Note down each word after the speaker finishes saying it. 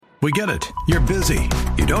We get it. You're busy.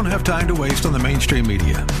 You don't have time to waste on the mainstream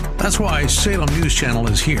media. That's why Salem News Channel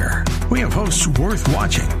is here. We have hosts worth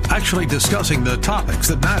watching, actually discussing the topics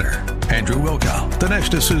that matter. Andrew Wilkow,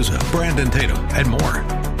 Dinesh D'Souza, Brandon Tatum, and more.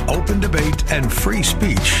 Open debate and free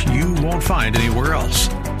speech you won't find anywhere else.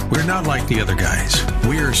 We're not like the other guys.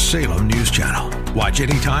 We're Salem News Channel. Watch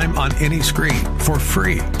anytime on any screen for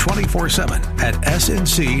free 24/7 at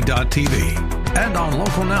snc.tv and on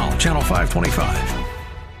Local Now, Channel 525.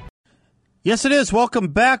 Yes, it is. Welcome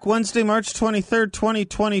back. Wednesday, March 23rd,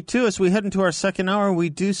 2022. As we head into our second hour, we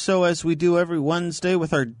do so as we do every Wednesday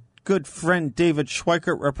with our good friend David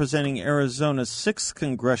Schweikert, representing Arizona's 6th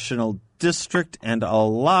Congressional District, and a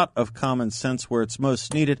lot of common sense where it's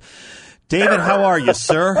most needed. David, how are you,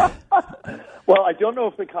 sir? Well, I don't know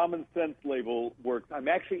if the common sense label works. I'm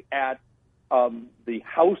actually at the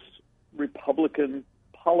House Republican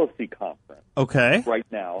Policy Conference. Okay. Right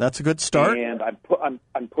now. That's a good start. And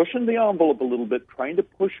I'm pushing the envelope a little bit, trying to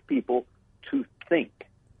push people to think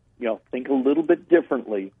a little bit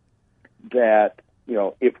differently, that,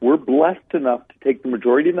 if we're blessed enough to take the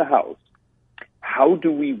majority in the House, how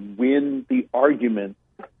do we win the argument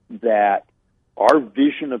that our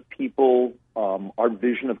vision of people, our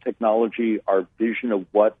vision of technology, our vision of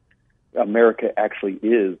what America actually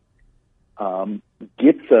is,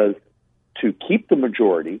 gets us to keep the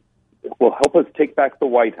majority, will help us take back the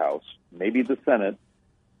White House, maybe the Senate,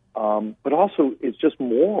 but also it's just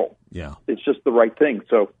moral. Yeah. It's just the right thing.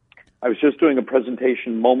 So I was just doing a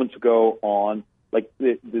presentation moments ago on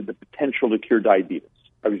the potential to cure diabetes.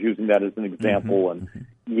 I was using that as an example. Mm-hmm.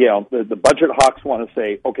 And the budget hawks want to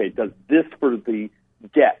say, okay, does this for the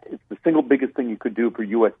debt? It's the single biggest thing you could do for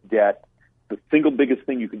U.S. debt, the single biggest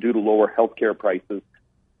thing you could do to lower health care prices,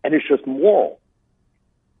 and it's just moral.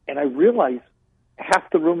 And I realized half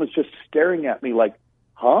the room is just staring at me like,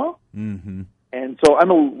 huh? Mm-hmm. And so I'm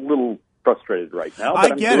a little frustrated right now.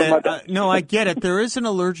 But I get it. No, I get it. There is an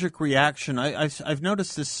allergic reaction. I've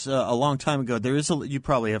noticed this a long time ago. You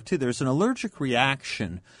probably have too. There's an allergic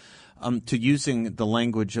reaction to using the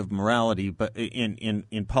language of morality, but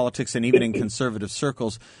in politics and even in conservative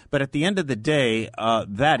circles. But at the end of the day,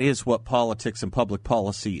 that is what politics and public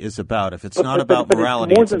policy is about. If it's not about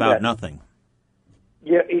morality, it's about nothing.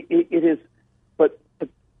 Yeah, it is. But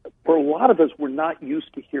for a lot of us, we're not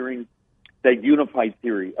used to hearing that unified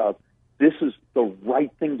theory of this is the right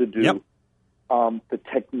thing to do. Yep. The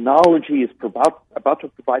technology is about to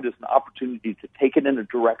provide us an opportunity to take it in a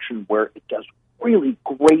direction where it does really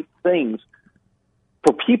great things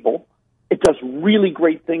for people. It does really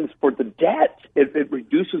great things for the debt. It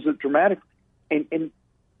reduces it dramatically. And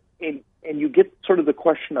you get sort of the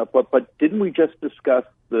question of, but didn't we just discuss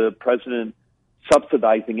the president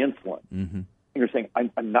subsidizing insulin? Mm-hmm. And you're saying,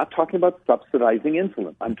 I'm not talking about subsidizing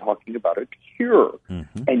insulin. I'm talking about a cure.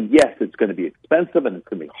 Mm-hmm. And yes, it's going to be expensive and it's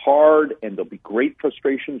going to be hard and there'll be great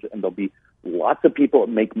frustrations and there'll be lots of people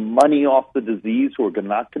that make money off the disease who are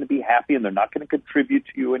not going to be happy and they're not going to contribute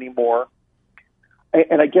to you anymore.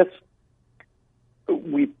 And I guess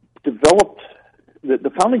we developed,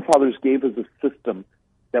 the Founding Fathers gave us a system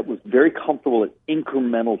that was very comfortable at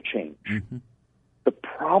incremental change. Mm-hmm. The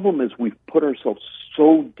problem is we've put ourselves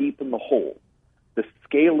so deep in the hole. The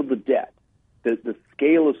scale of the debt, the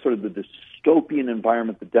scale of sort of the dystopian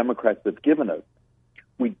environment the Democrats have given us,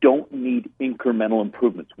 we don't need incremental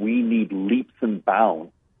improvements. We need leaps and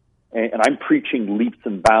bounds. And I'm preaching leaps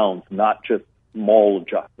and bounds, not just small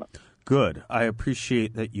adjustments. Good. I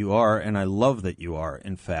appreciate that you are, and I love that you are,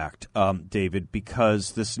 in fact, David,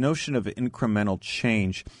 because this notion of incremental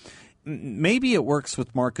change, maybe it works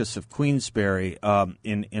with Marquess of Queensberry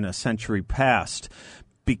in a century past,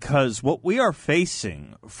 because what we are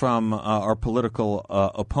facing from our political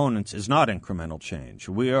opponents is not incremental change.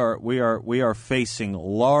 We are facing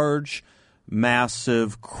large,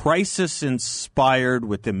 massive, crisis-inspired,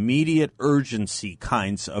 with immediate urgency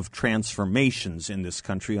kinds of transformations in this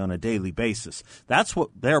country on a daily basis. That's what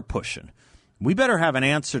they're pushing. We better have an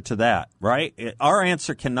answer to that, right? Our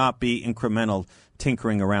answer cannot be incremental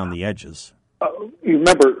tinkering around the edges. You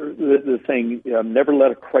remember the saying, never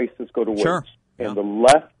let a crisis go to waste. Sure. And the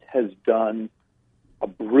left has done a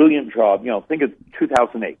brilliant job. Think of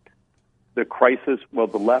 2008. The crisis, the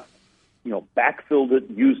left, backfilled it,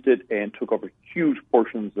 used it, and took over huge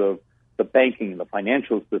portions of the banking and the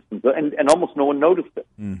financial systems, and almost no one noticed it.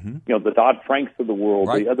 Mm-hmm. The Dodd-Franks of the world,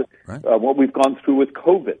 right. The other, right. What we've gone through with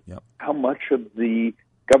COVID, yep. How much of the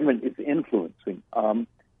government is influencing. I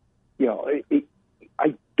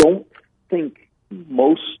don't think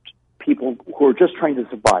most people who are just trying to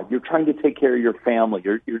survive, you're trying to take care of your family,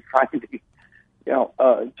 you're trying to,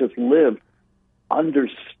 just live,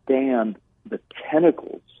 understand the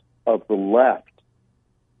tentacles of the left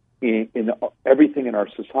in everything in our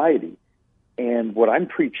society. And what I'm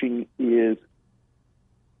preaching is,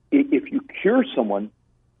 if you cure someone,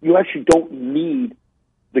 you actually don't need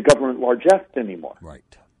the government largesse anymore. Right.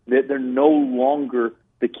 They're no longer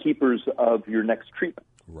the keepers of your next treatment.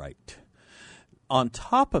 Right. On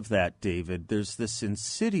top of that, David, there's this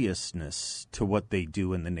insidiousness to what they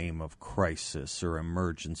do in the name of crisis or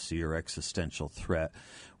emergency or existential threat,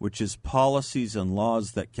 which is policies and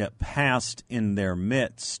laws that get passed in their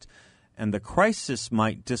midst, and the crisis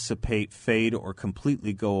might dissipate, fade, or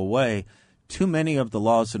completely go away. Too many of the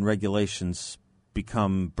laws and regulations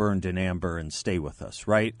become burned in amber and stay with us,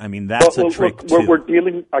 right? I mean, that's a trick, too. We're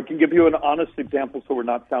dealing. I can give you an honest example, so we're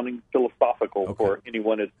not sounding philosophical for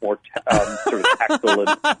anyone who's more sort of tactile.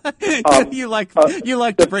 And, you like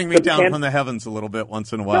to bring me down from the heavens a little bit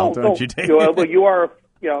once in a while, don't you, Dave? Well, you are.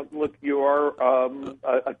 You are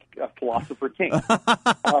a philosopher king.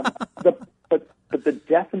 But the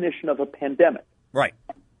definition of a pandemic, right?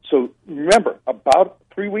 So remember, about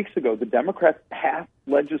 3 weeks ago, the Democrats passed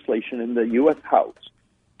legislation in the U.S. House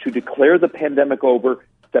to declare the pandemic over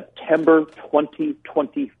September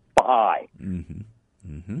 2025. Mm-hmm.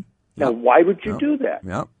 Mm-hmm. Now, why would you do that?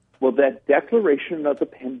 Yep. Well, that declaration of the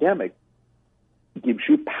pandemic gives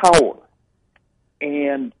you power.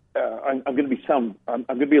 And I'm going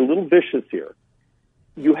to be a little vicious here.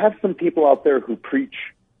 You have some people out there who preach.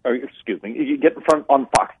 You get in front on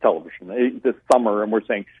Fox Television this summer, and we're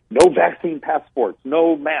saying no vaccine passports,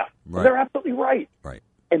 no masks. Right. They're absolutely right. Right.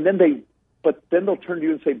 And then they'll turn to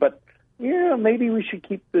you and say, but maybe we should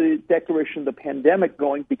keep the declaration of the pandemic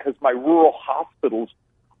going because my rural hospitals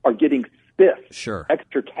are getting spiffed,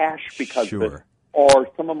 extra cash because of it, or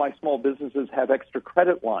some of my small businesses have extra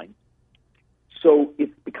credit lines. So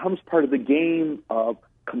it becomes part of the game of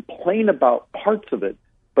complain about parts of it,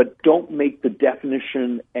 but don't make the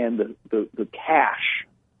definition and the cash.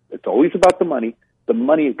 It's always about the money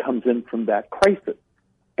that comes in from that crisis.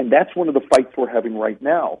 And that's one of the fights we're having right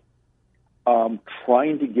now,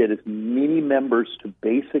 trying to get as many members to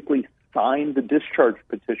basically sign the discharge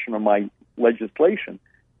petition on my legislation,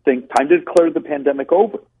 saying time to declare the pandemic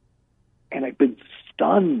over. And I've been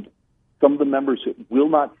stunned, some of the members that will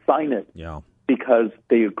not sign it because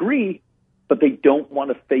they agree, but they don't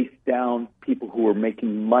want to face down people who are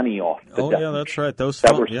making money off the yeah, that's right. Those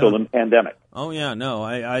that were still in pandemic. Oh yeah, no,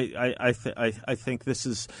 I think this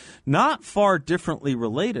is not far differently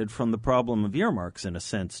related from the problem of earmarks in a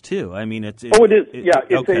sense too. I mean, it is.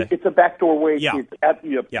 It's a backdoor way. Yeah.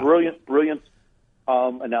 Brilliant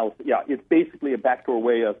analysis. Yeah, it's basically a backdoor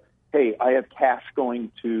way of, hey, I have cash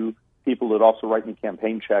going to people that also write me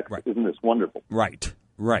campaign checks. Right. Isn't this wonderful? Right.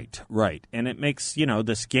 And it makes,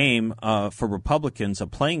 this game for Republicans a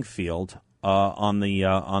playing field on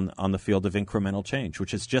the field of incremental change,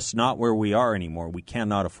 which is just not where we are anymore. We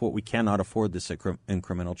cannot afford this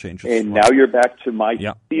incremental change. And now you're back to my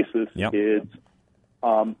thesis. Is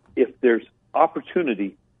if there's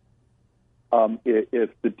opportunity, if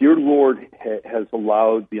the dear Lord has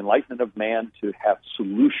allowed the enlightenment of man to have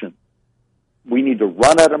solutions, we need to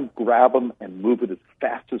run at them, grab them, and move it as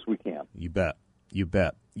fast as we can. You bet.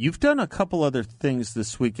 You've done a couple other things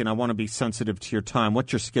this week, and I want to be sensitive to your time.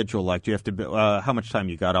 What's your schedule like? Do you have to? How much time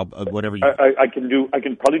you got? Whatever you. I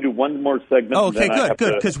can probably do one more segment. Oh, okay,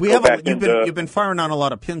 good. Because you've been firing on a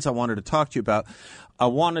lot of pins. I wanted to talk to you about. I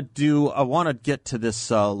want to get to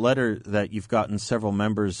this letter that you've gotten several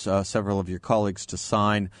of your colleagues to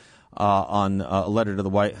sign. On a letter to the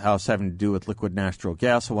White House having to do with liquid natural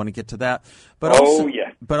gas. I want to get to that. But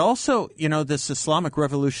also, this Islamic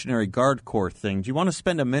Revolutionary Guard Corps thing. Do you want to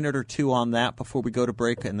spend a minute or two on that before we go to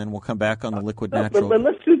break, and then we'll come back on the liquid natural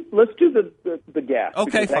gas? Let's do the gas.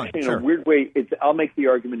 Okay, fine. Actually, sure. In a weird way, I'll make the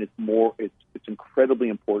argument it's incredibly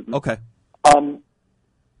important. Okay.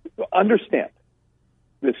 Understand.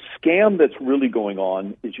 The scam that's really going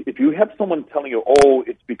on is if you have someone telling you,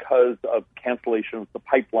 it's because of cancellation of the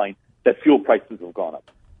pipeline that fuel prices have gone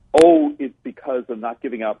up. It's because of not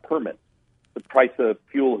giving out permits. The price of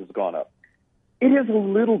fuel has gone up. It is a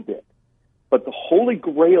little bit. But the holy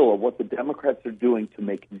grail of what the Democrats are doing to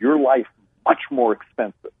make your life much more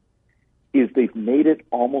expensive is they've made it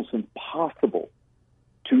almost impossible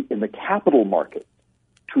in the capital market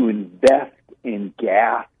to invest in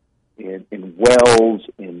gas, in wells,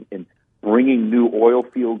 in bringing new oil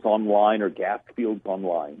fields online or gas fields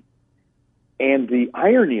online. And the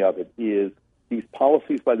irony of it is these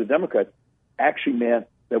policies by the Democrats actually meant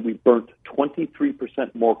that we burnt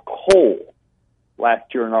 23% more coal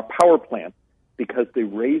last year in our power plants because they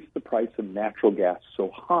raised the price of natural gas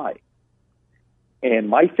so high. And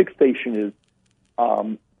my fixation is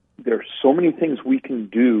there are so many things we can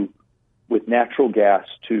do with natural gas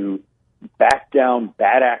to back down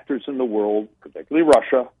bad actors in the world, particularly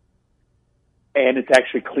Russia, and it's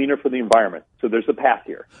actually cleaner for the environment. So there's a path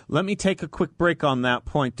here. Let me take a quick break on that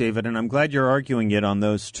point, David, and I'm glad you're arguing it on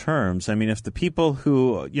those terms. I mean, if the people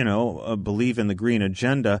who, believe in the green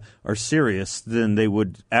agenda are serious, then they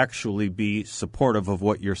would actually be supportive of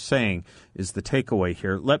what you're saying is the takeaway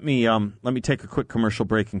here. Let me take a quick commercial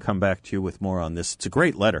break and come back to you with more on this. It's a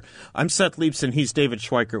great letter. I'm Seth Leibson. He's David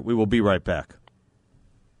Schweikert. We will be right back.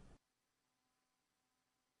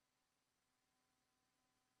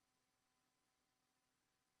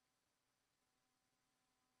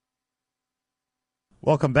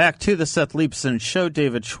 Welcome back to the Seth Leibson Show.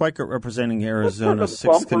 David Schweikert representing Arizona's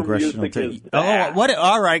 6th Congressional District. What?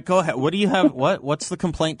 All right, go ahead. What do you have? What's the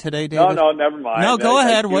complaint today, David? No, never mind. No, go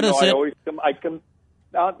ahead. What is it?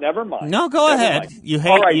 No, never mind. No, go ahead. Mind. You hate.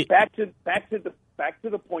 All right, back to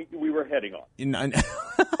the point we were heading on.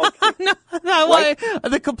 Okay. No, right?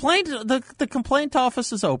 The complaint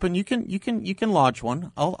office is open. You can lodge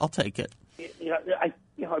one. I'll take it.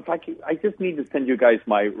 I just need to send you guys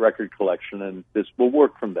my record collection, and this will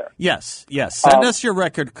work from there. Yes. Send us your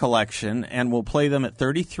record collection, and we'll play them at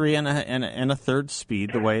 33 and a third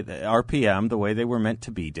speed, the way the RPM, the way they were meant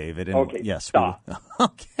to be, David. And okay. Yes. Stop.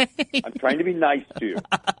 Okay. I'm trying to be nice to you,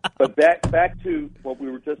 but back to what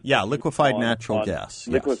we were just. Yeah, liquefied natural gas.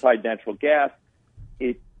 Liquefied natural gas.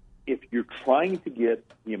 If you're trying to get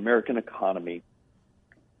the American economy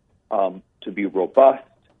to be robust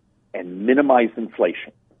and minimize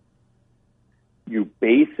inflation, you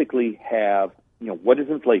basically have, what is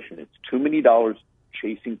inflation? It's too many dollars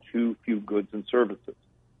chasing too few goods and services.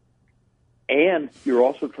 And you're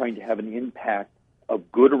also trying to have an impact of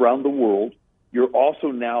good around the world. You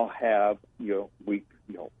also now have,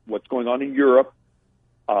 what's going on in Europe,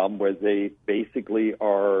 where they basically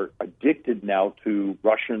are addicted now to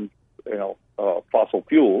Russian, fossil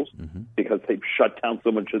fuels because they've shut down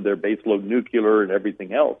so much of their baseload nuclear and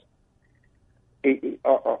everything else.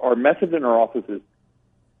 Our message in our office is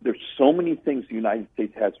there's so many things the United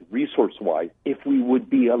States has resource-wise, if we would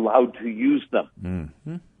be allowed to use them,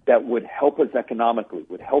 that would help us economically,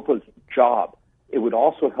 would help us job. It would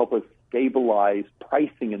also help us stabilize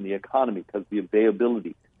pricing in the economy because the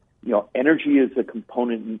availability. Energy is a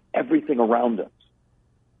component in everything around us.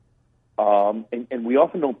 And we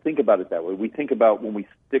often don't think about it that way. We think about when we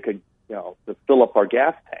stick to fill up our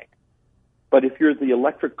gas tank. But if you're the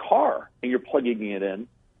electric car and you're plugging it in,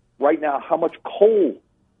 right now, how much coal,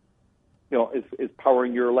 is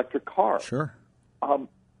powering your electric car? Sure. And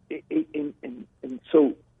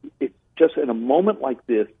so it's just in a moment like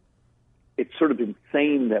this, it's sort of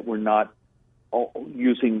insane that we're not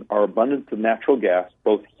using our abundance of natural gas,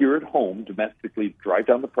 both here at home, domestically, to drive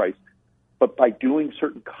down the price, but by doing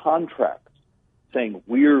certain contracts, saying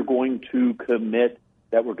we're going to commit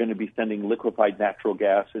that we're going to be sending liquefied natural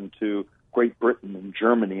gas into Great Britain and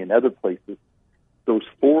Germany and other places. Those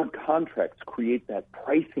forward contracts create that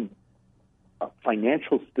pricing,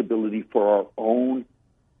 financial stability for our own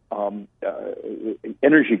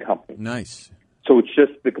energy company. Nice. So it's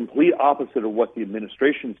just the complete opposite of what the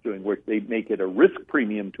administration's doing, where they make it a risk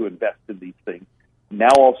premium to invest in these things. Now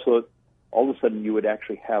also, all of a sudden, you would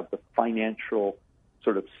actually have the financial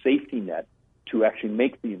sort of safety net to actually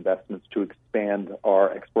make the investments to expand our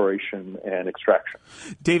exploration and extraction.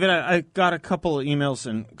 David, I got a couple of emails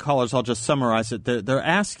and callers. I'll just summarize it. They're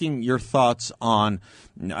asking your thoughts on,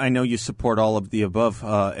 I know you support all of the above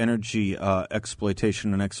energy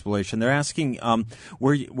exploitation and exploration. They're asking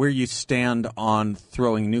where you stand on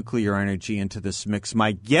throwing nuclear energy into this mix.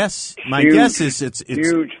 My guess is it's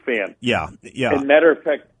huge fan. Yeah. As a matter of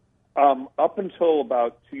fact, up until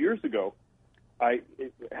about 2 years ago, I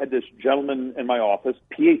had this gentleman in my office,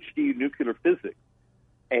 PhD nuclear physics,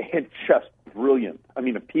 and just brilliant. I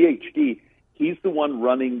mean, a PhD. He's the one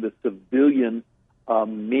running the civilian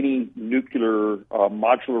mini nuclear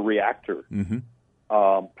modular reactor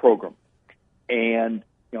program. And,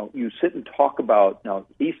 you sit and talk about, now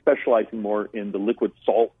he's specializing more in the liquid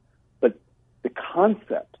salt, but the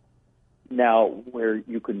concept now where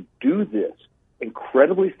you can do this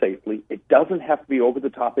incredibly safely. It doesn't have to be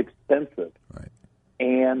over-the-top expensive. Right.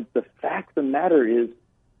 And the fact of the matter is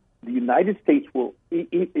the United States will,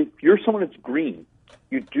 if you're someone that's green,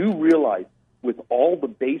 you do realize with all the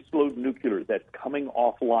baseload nuclear that's coming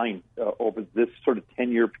offline over this sort of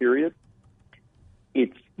 10-year period,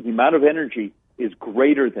 it's the amount of energy is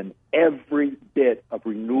greater than every bit of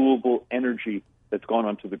renewable energy that's gone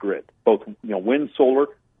onto the grid, both wind, solar.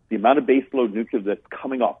 The amount of baseload nuclear that's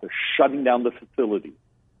coming off, they're shutting down the facility,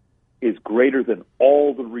 is greater than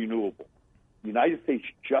all the renewable. the United States,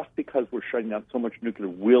 just because we're shutting down so much nuclear,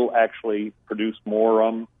 will actually produce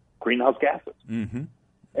more greenhouse gases. Mm-hmm.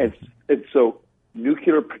 And so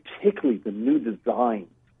nuclear, particularly the new designs,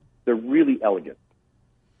 they're really elegant.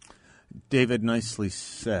 David, nicely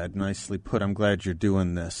said, nicely put. I'm glad you're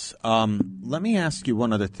doing this. Let me ask you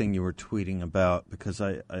one other thing you were tweeting about, because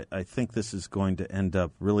I think this is going to end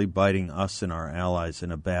up really biting us and our allies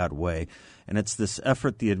in a bad way. And it's this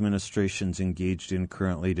effort the administration's engaged in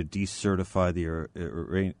currently to decertify the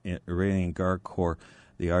Iranian Guard Corps,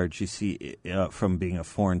 the IRGC, from being a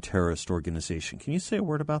foreign terrorist organization. Can you say a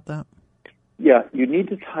word about that? Yeah, you need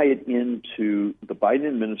to tie it into the Biden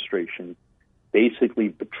administration basically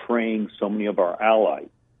betraying so many of our allies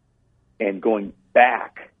and going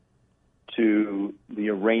back to the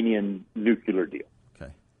Iranian nuclear deal.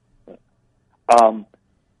 Okay.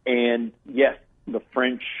 And yes, the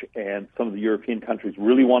French and some of the European countries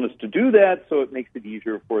really want us to do that, so it makes it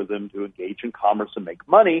easier for them to engage in commerce and make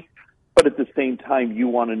money. But at the same time, you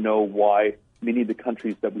want to know why many of the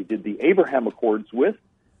countries that we did the Abraham Accords with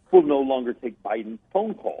will no longer take Biden's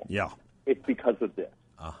phone calls. Yeah. It's because of this.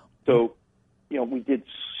 So, we did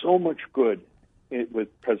so much good with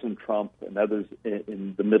President Trump and others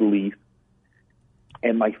in the Middle East.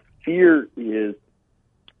 And my fear is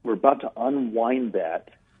we're about to unwind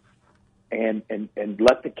that and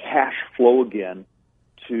let the cash flow again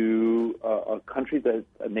to a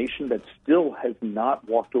nation that still has not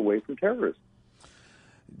walked away from terrorism.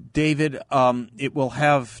 David, it will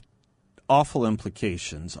have awful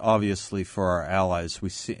implications, obviously, for our allies. We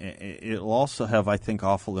see it'll also have, I think,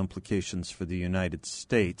 awful implications for the United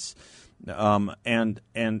States, and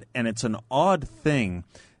it's an odd thing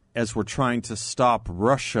as we're trying to stop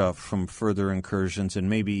Russia from further incursions, and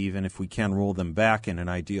maybe even if we can roll them back in an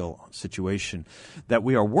ideal situation, that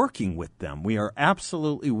we are working with them. We are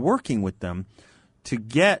absolutely working with them to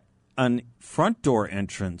get a front door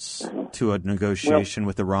entrance to a negotiation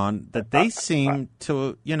with Iran that they seem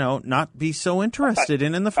to, not be so interested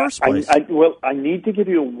in the first place. I need to give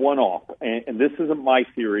you a one-off, and this isn't my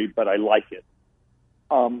theory, but I like it.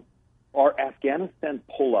 Our Afghanistan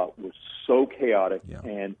pullout was so chaotic,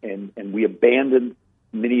 and we abandoned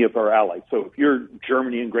many of our allies. So if you're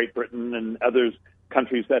Germany and Great Britain and others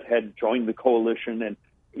countries that had joined the coalition, and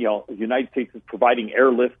the United States is providing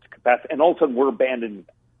airlift capacity, and all of a sudden we're abandoning them.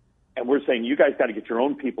 And we're saying, you guys got to get your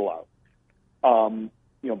own people out.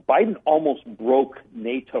 Biden almost broke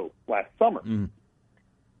NATO last summer. Mm.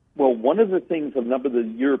 Well, one of the things a number of the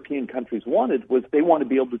European countries wanted was they want to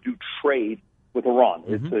be able to do trade with Iran.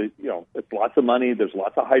 Mm-hmm. It's lots of money. There's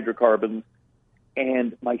lots of hydrocarbons.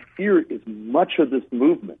 And my fear is much of this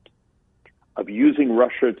movement of using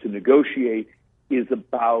Russia to negotiate is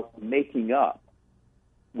about making up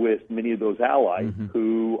with many of those allies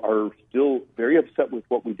who are still very upset with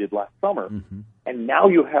what we did last summer. Mm-hmm. And now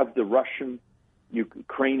you have the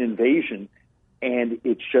Russian-Ukraine invasion, and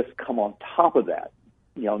it's just come on top of that.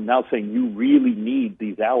 Now saying you really need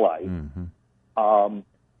these allies. Mm-hmm.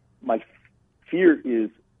 My fear is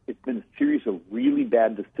it's been a series of really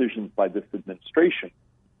bad decisions by this administration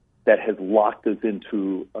that has locked us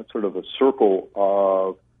into a sort of a circle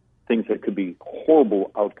of things that could be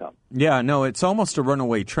horrible outcomes. Yeah, no, it's almost a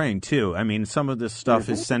runaway train, too. I mean, some of this stuff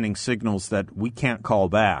is sending signals that we can't call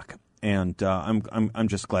back, and I'm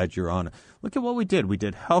just glad you're on it. Look at what we did. We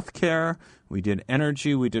did healthcare, we did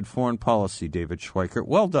energy, we did foreign policy, David Schweikert.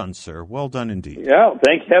 Well done, sir. Well done indeed. Yeah,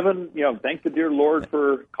 thank heaven, thank the dear Lord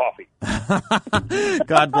for coffee.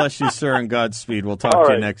 God bless you, sir, and Godspeed. We'll talk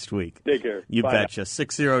to you next week. Take care. You Bye betcha.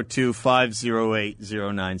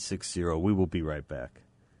 602-508-0960. We will be right back.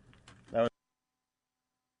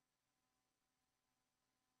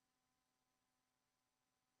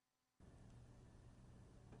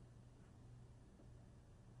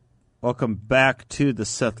 Welcome back to the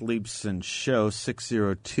Seth Leibsohn Show,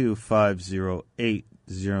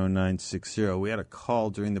 602-508-0960. We had a call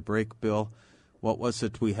during the break, Bill. What was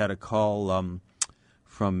it? We had a call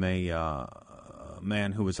from a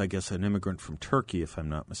man who was, I guess, an immigrant from Turkey, if I'm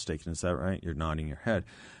not mistaken. Is that right? You're nodding your head.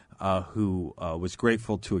 Who was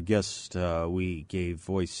grateful to a guest we gave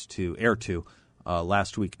air to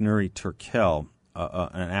last week, Nuri Turkel,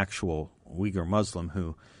 an actual Uyghur Muslim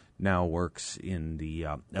who now works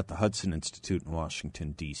at the Hudson Institute in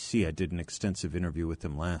Washington, D.C. I did an extensive interview with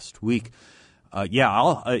him last week.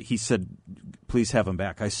 He said, please have him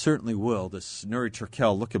back. I certainly will. This Nuri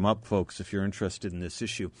Turkel, look him up, folks, if you're interested in this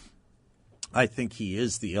issue. I think he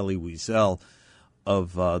is the Elie Wiesel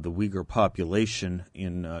of the Uyghur population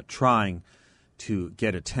in trying to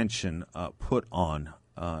get attention put on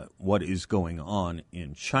what is going on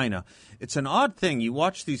in China. It's an odd thing. You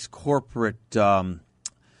watch these corporate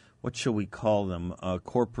what shall we call them,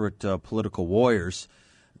 corporate political warriors.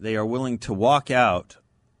 They are willing to walk out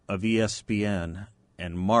of ESPN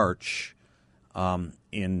and march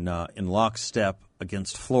in lockstep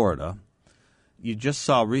against Florida. You just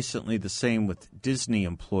saw recently the same with Disney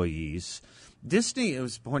employees. Disney, it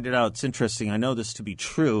was pointed out, it's interesting, I know this to be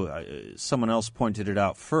true, someone else pointed it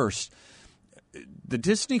out first. The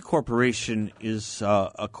Disney Corporation is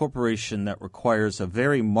a corporation that requires a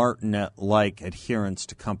very martinet-like adherence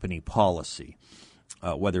to company policy,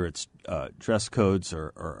 whether it's dress codes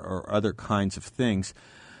or other kinds of things.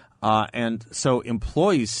 And so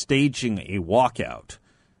employees staging a walkout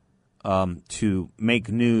to make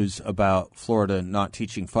news about Florida not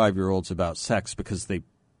teaching 5-year-olds about sex because they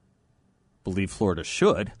believe Florida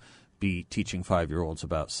should be teaching 5-year-olds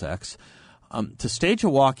about sex. To stage a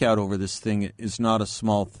walkout over this thing is not a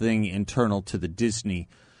small thing internal to the Disney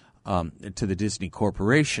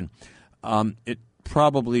Corporation. It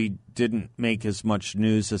probably didn't make as much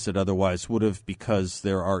news as it otherwise would have because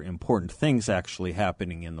there are important things actually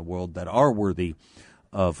happening in the world that are worthy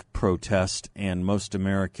of protest, and most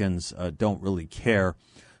Americans don't really care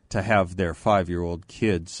to have their 5-year-old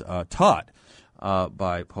kids taught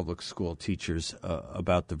by public school teachers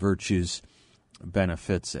about the virtues,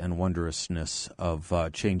 benefits, and wondrousness of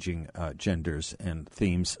changing genders and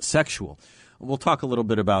themes sexual. We'll talk a little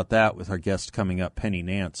bit about that with our guest coming up, Penny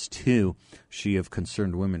Nance, too. She of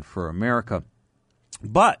Concerned Women for America.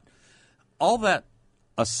 But all that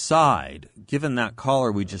aside, given that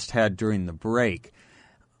caller we just had during the break,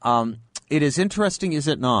 it is interesting, is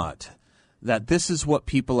it not, that this is what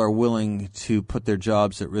people are willing to put their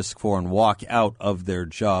jobs at risk for and walk out of their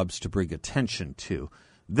jobs to bring attention to.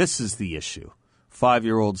 This is the issue.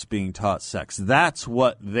 5-year-olds being taught sex. That's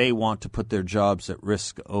what they want to put their jobs at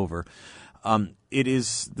risk over. It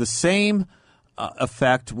is the same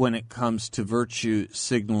effect when it comes to virtue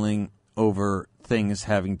signaling over things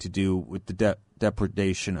having to do with the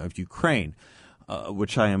depredation of Ukraine,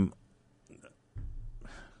 which I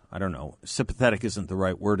don't know, sympathetic isn't the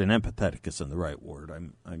right word and empathetic isn't the right word.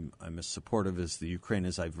 I'm as supportive as the Ukraine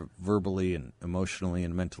as I verbally and emotionally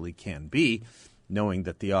and mentally can be, knowing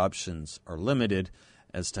that the options are limited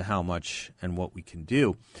as to how much and what we can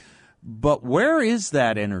do. But where is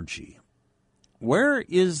that energy? Where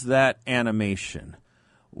is that animation?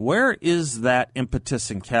 Where is that impetus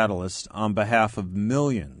and catalyst on behalf of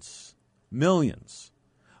millions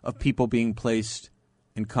of people being placed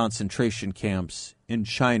in concentration camps in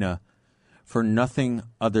China for nothing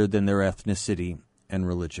other than their ethnicity and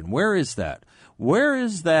religion? Where is that? Where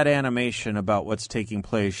is that animation about what's taking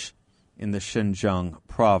place in the Xinjiang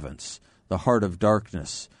province, the heart of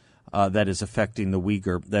darkness that is affecting the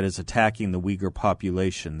Uyghur, that is attacking the Uyghur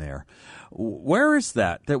population there? Where is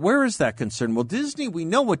that? Where is that concern? Well, Disney, we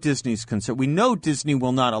know what Disney's concerned. We know Disney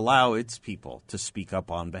will not allow its people to speak up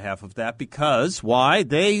on behalf of that because, why?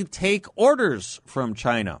 They take orders from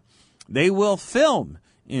China. They will film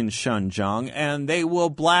in Xinjiang and they will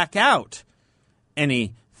black out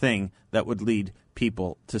anything that would lead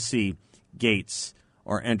people to see gates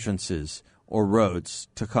or entrances or roads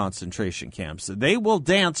to concentration camps. They will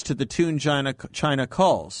dance to the tune China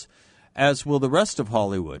calls, as will the rest of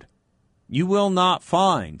Hollywood. You will not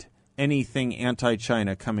find anything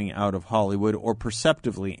anti-China coming out of Hollywood or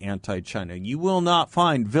perceptively anti-China. You will not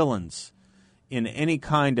find villains in any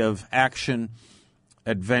kind of action,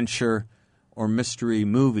 adventure, or mystery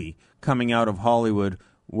movie coming out of Hollywood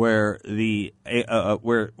where the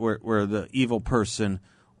where the evil person,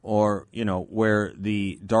 or where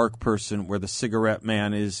the dark person, where the cigarette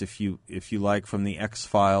man is, if you like, from the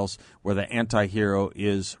X-Files, where the anti-hero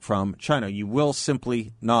is from China. You will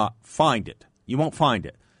simply not find it. You won't find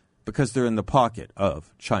it because they're in the pocket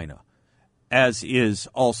of China, as is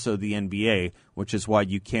also the NBA, which is why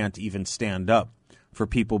you can't even stand up for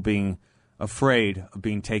people being afraid of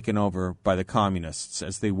being taken over by the communists,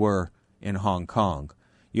 as they were in Hong Kong.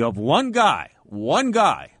 You have one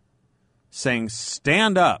guy saying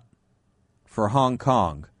stand up for Hong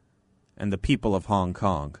Kong and the people of Hong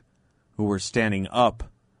Kong, who were standing up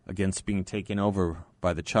against being taken over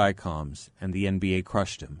by the Chi-Coms, and the NBA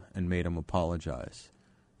crushed him and made him apologize.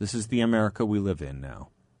 This is the America we live in now.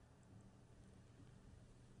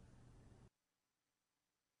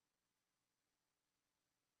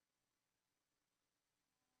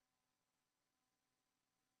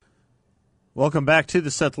 Welcome back to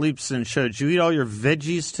the Seth Leibsohn Show. Did you eat all your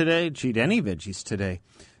veggies today? Did you eat any veggies today?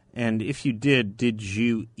 And if you did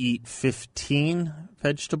you eat 15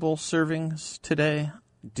 vegetable servings today?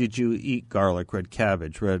 Did you eat garlic, red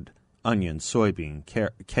cabbage, red onion, soybean,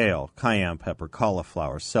 kale, cayenne pepper,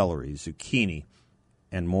 cauliflower, celery, zucchini,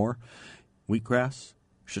 and more? Wheatgrass,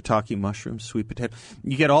 shiitake mushrooms, sweet potato.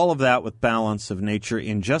 You get all of that with Balance of Nature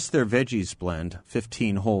in just their veggies blend.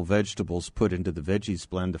 15 whole vegetables put into the veggies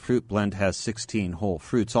blend. The fruit blend has 16 whole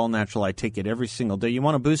fruits, all natural. I take it every single day. You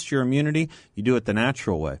want to boost your immunity? You do it the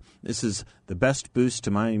natural way. This is the best boost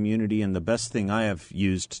to my immunity and the best thing I have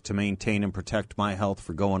used to maintain and protect my health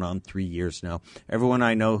for going on 3 years now. Everyone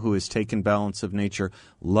I know who has taken Balance of Nature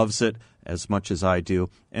loves it as much as I do,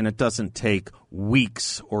 and it doesn't take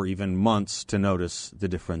weeks or even months to notice the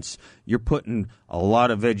difference. You're putting a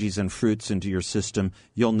lot of veggies and fruits into your system.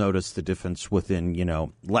 You'll notice the difference within,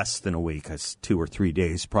 less than a week. It's 2 or 3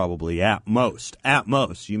 days probably at most. At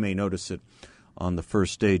most. You may notice it on the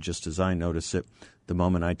first day just as I notice it the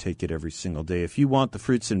moment I take it every single day. If you want the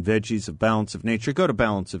fruits and veggies of Balance of Nature, go to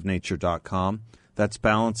balanceofnature.com. That's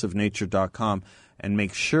balanceofnature.com, and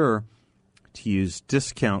make sure to use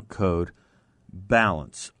discount code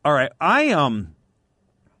BALANCE. All right,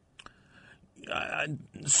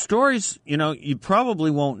 stories, you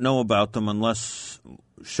probably won't know about them unless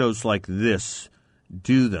shows like this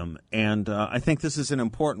do them. And I think this is an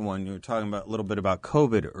important one. You were talking a little bit about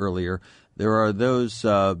COVID earlier. There are those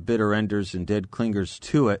bitter enders and dead clingers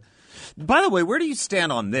to it. By the way, where do you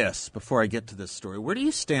stand on this before I get to this story? Where do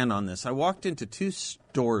you stand on this? I walked into 2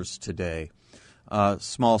 stores today.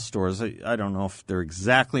 Small stores. I don't know if they're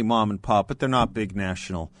exactly mom and pop, but they're not big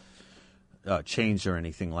national chains or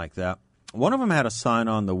anything like that. One of them had a sign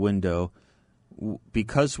on the window,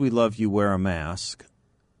 "Because we love you, wear a mask."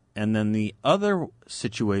 And then the other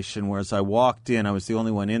situation where as I walked in, I was the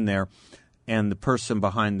only one in there, and the person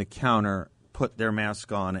behind the counter put their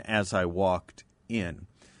mask on as I walked in.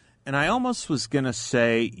 And I almost was going to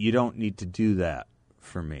say, you don't need to do that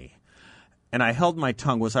for me. And I held my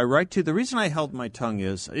tongue. Was I right to? The reason I held my tongue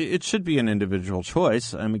is it should be an individual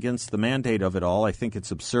choice. I'm against the mandate of it all. I think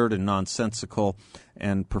it's absurd and nonsensical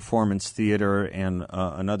and performance theater and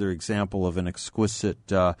another example of an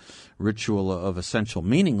exquisite ritual of essential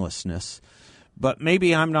meaninglessness. But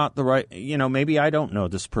maybe I'm not the right, maybe I don't know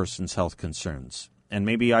this person's health concerns. And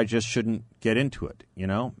maybe I just shouldn't get into it,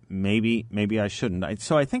 Maybe I shouldn't.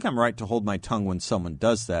 So I think I'm right to hold my tongue when someone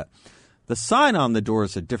does that. The sign on the door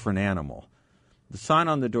is a different animal.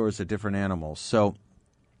 So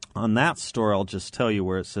on that store, I'll just tell you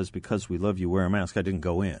where it says, "Because we love you, wear a mask." I didn't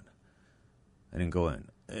go in.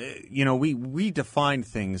 We define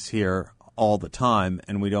things here all the time,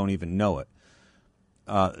 and we don't even know it.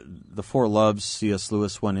 The 4 loves C.S.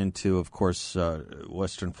 Lewis went into, of course,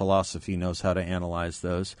 Western philosophy knows how to analyze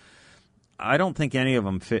those. I don't think any of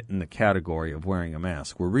them fit in the category of wearing a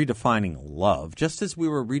mask. We're redefining love, just as we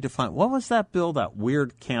were redefining. What was that, Bill? That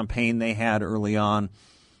weird campaign they had early on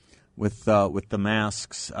with the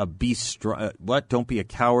masks. Be strong. What? Don't be a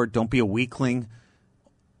coward. Don't be a weakling.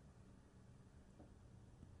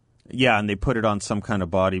 Yeah, and they put it on some kind of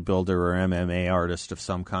bodybuilder or MMA artist of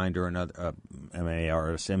some kind or another.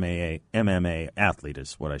 MMA athlete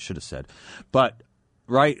is what I should have said. But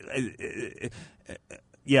right.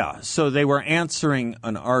 Yeah, so they were answering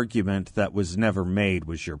an argument that was never made,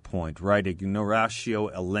 was your point, right? Ignoratio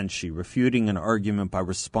elenchi, refuting an argument by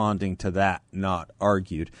responding to that not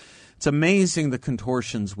argued. It's amazing the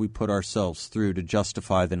contortions we put ourselves through to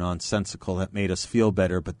justify the nonsensical that made us feel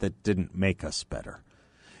better, but that didn't make us better.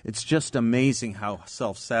 It's just amazing how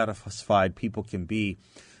self-satisfied people can be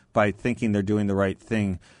by thinking they're doing the right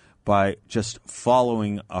thing, by just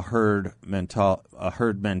following a herd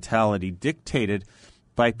mentality dictated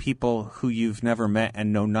by people who you've never met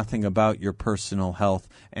and know nothing about your personal health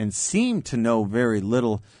and seem to know very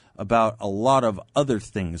little about a lot of other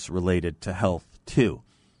things related to health, too.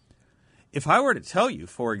 If I were to tell you,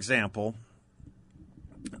 for example,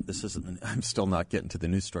 I'm still not getting to the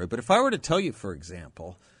news story, but if I were to tell you, for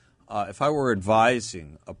example, if I were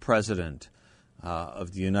advising a president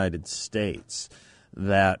of the United States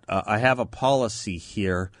that I have a policy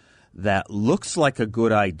here that looks like a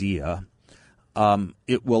good idea,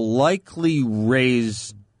 it will likely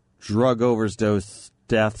raise drug overdose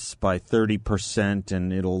deaths by 30%,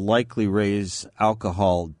 and it'll likely raise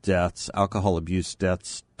alcohol abuse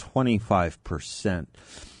deaths 25%.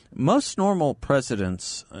 Most normal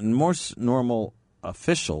presidents and most normal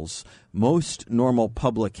officials, most normal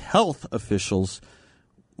public health officials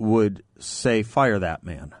would say, fire that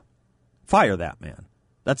man. Fire that man.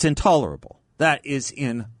 That's intolerable. That is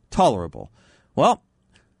intolerable. Well,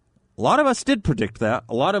 a lot of us did predict that.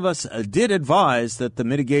 A lot of us did advise that the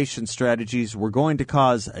mitigation strategies were going to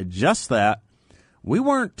cause just that. We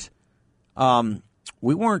weren't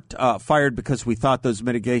we weren't fired because we thought those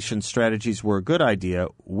mitigation strategies were a good idea.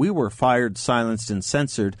 We were fired, silenced, and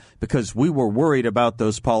censored because we were worried about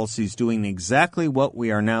those policies doing exactly what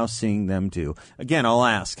we are now seeing them do. Again, I'll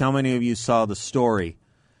ask, how many of you saw the story?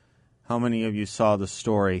 How many of you saw the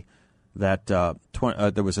story that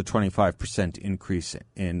there was a 25% increase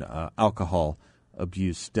in alcohol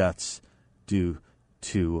abuse deaths due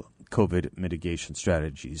to COVID mitigation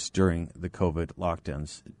strategies during the COVID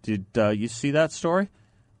lockdowns? Did you see that story?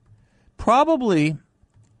 Probably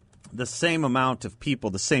the same amount of people,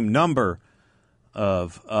 the same number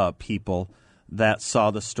of people that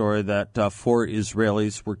saw the story that 4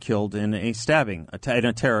 Israelis were killed in a stabbing,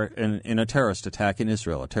 in a terrorist attack in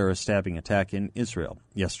Israel, a terrorist stabbing attack in Israel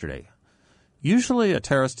yesterday. Usually a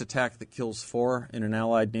terrorist attack that kills 4 in an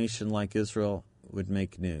allied nation like Israel would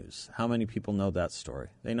make news. How many people know that story?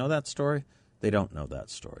 They know that story? They don't know that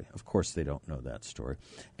story. Of course they don't know that story.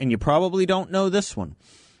 And you probably don't know this one.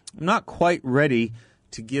 I'm not quite ready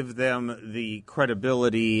to give them the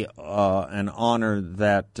credibility and honor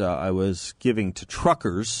that I was giving to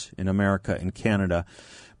truckers in America and Canada.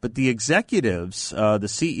 But the executives, the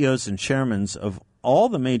CEOs and chairmen of all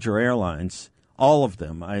the major airlines, all of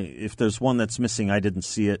them, if there's one that's missing, I didn't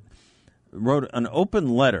see it, wrote an open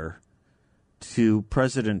letter to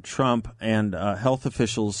President Trump and health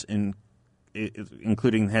officials,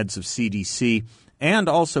 including heads of CDC, and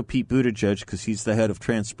also Pete Buttigieg, because he's the head of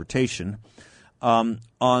transportation,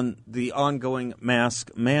 on the ongoing mask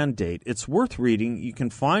mandate. It's worth reading. You can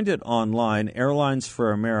find it online. Airlines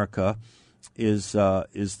for America is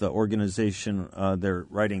the organization they're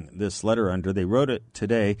writing this letter under. They wrote it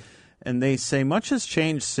today. And they say much has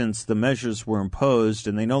changed since the measures were imposed,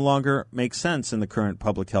 and they no longer make sense in the current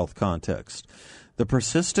public health context. The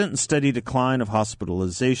persistent and steady decline of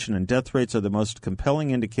hospitalization and death rates are the most compelling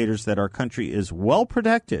indicators that our country is well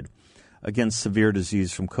protected against severe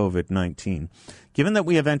disease from COVID-19. Given that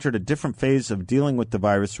we have entered a different phase of dealing with the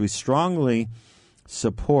virus, we strongly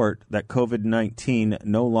support that COVID-19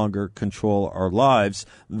 no longer control our lives.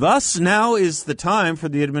 Thus, now is the time for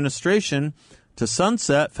the administration to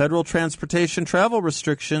sunset federal transportation travel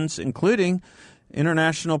restrictions, including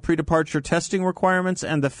international pre-departure testing requirements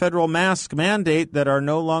and the federal mask mandate that are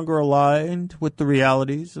no longer aligned with the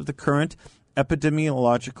realities of the current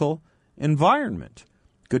epidemiological environment.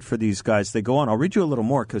 Good for these guys. They go on. I'll read you a little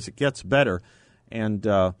more because it gets better. And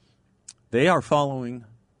they are following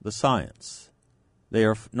the science. They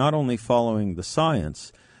are not only following the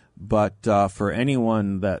science, but for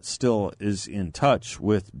anyone that still is in touch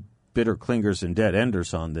with bitter clingers and dead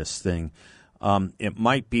enders on this thing, it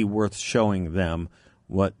might be worth showing them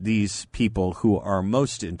what these people who are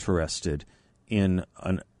most interested in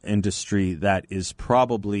an industry that is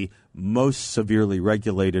probably most severely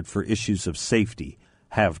regulated for issues of safety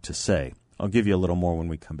have to say. I'll give you a little more when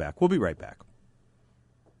we come back. We'll be right back.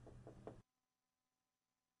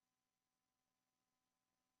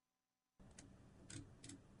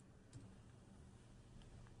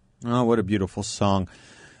 Oh, what a beautiful song.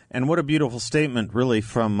 And what a beautiful statement, really,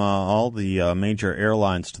 from all the major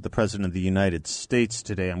airlines to the President of the United States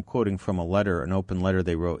today. I'm quoting from a letter, an open letter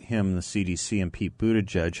they wrote him, the CDC, and Pete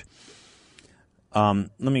Buttigieg.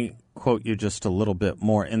 Let me quote you just a little bit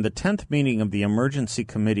more. In the 10th meeting of the Emergency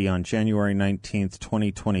Committee on January 19th,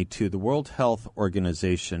 2022, the World Health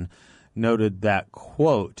Organization noted that,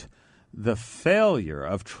 quote, the failure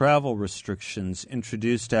of travel restrictions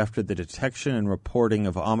introduced after the detection and reporting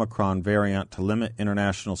of Omicron variant to limit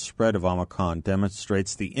international spread of Omicron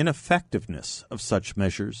demonstrates the ineffectiveness of such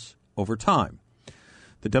measures over time.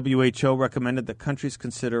 The WHO recommended that countries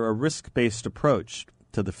consider a risk-based approach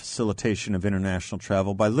to the facilitation of international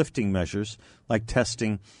travel by lifting measures like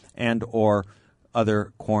testing and or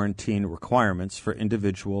other quarantine requirements for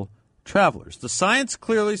individual travelers. The science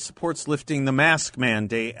clearly supports lifting the mask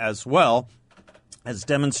mandate as well, as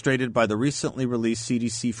demonstrated by the recently released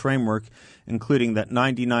CDC framework, including that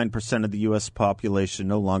 99% of the U.S. population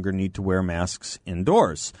no longer need to wear masks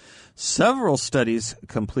indoors. Several studies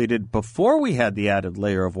completed before we had the added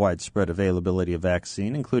layer of widespread availability of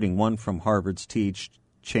vaccine, including one from Harvard's T.H.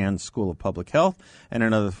 Chan School of Public Health and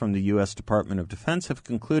another from the U.S. Department of Defense, have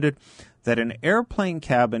concluded that an airplane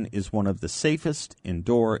cabin is one of the safest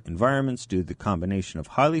indoor environments due to the combination of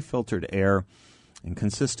highly filtered air and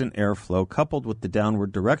consistent airflow coupled with the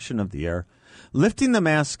downward direction of the air. Lifting the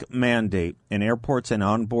mask mandate in airports and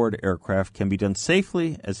onboard aircraft can be done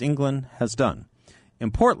safely, as England has done.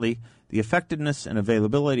 Importantly, the effectiveness and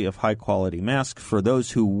availability of high-quality masks for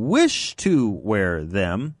those who wish to wear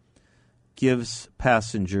them gives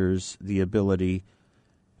passengers the ability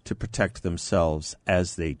to protect themselves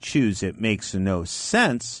as they choose. It makes no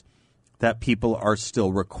sense that people are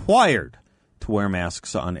still required to wear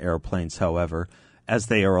masks on airplanes, however, as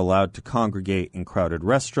they are allowed to congregate in crowded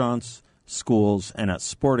restaurants, schools, and at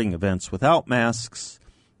sporting events without masks,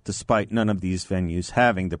 despite none of these venues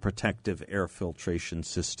having the protective air filtration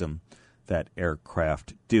system that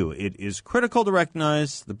aircraft do. It is critical to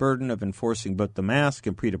recognize the burden of enforcing both the mask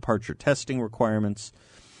and pre-departure testing requirements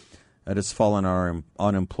that has fallen on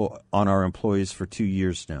our employees for 2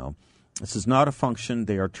 years now. This is not a function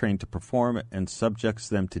they are trained to perform and subjects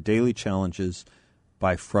them to daily challenges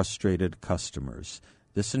by frustrated customers.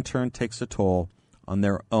 This, in turn, takes a toll on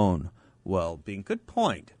their own well-being. Good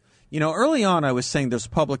point. You know, early on I was saying there's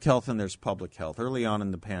public health and there's public health. Early on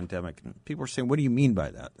in the pandemic, and people were saying, what do you mean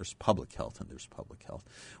by that? There's public health and there's public health.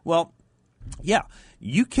 Well, yeah,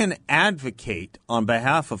 you can advocate on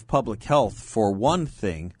behalf of public health for one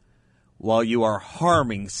thing while you are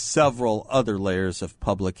harming several other layers of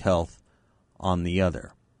public health on the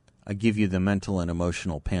other. I give you the mental and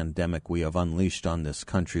emotional pandemic we have unleashed on this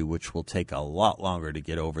country, which will take a lot longer to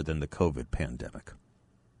get over than the COVID pandemic.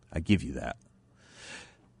 I give you that.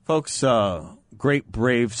 Folks, great,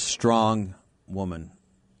 brave, strong woman,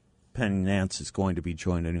 Penny Nance, is going to be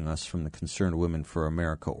joining us from the Concerned Women for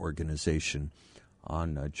America organization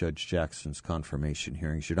on Judge Jackson's confirmation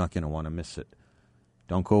hearings. You're not going to want to miss it.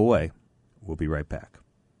 Don't go away. We'll be right back.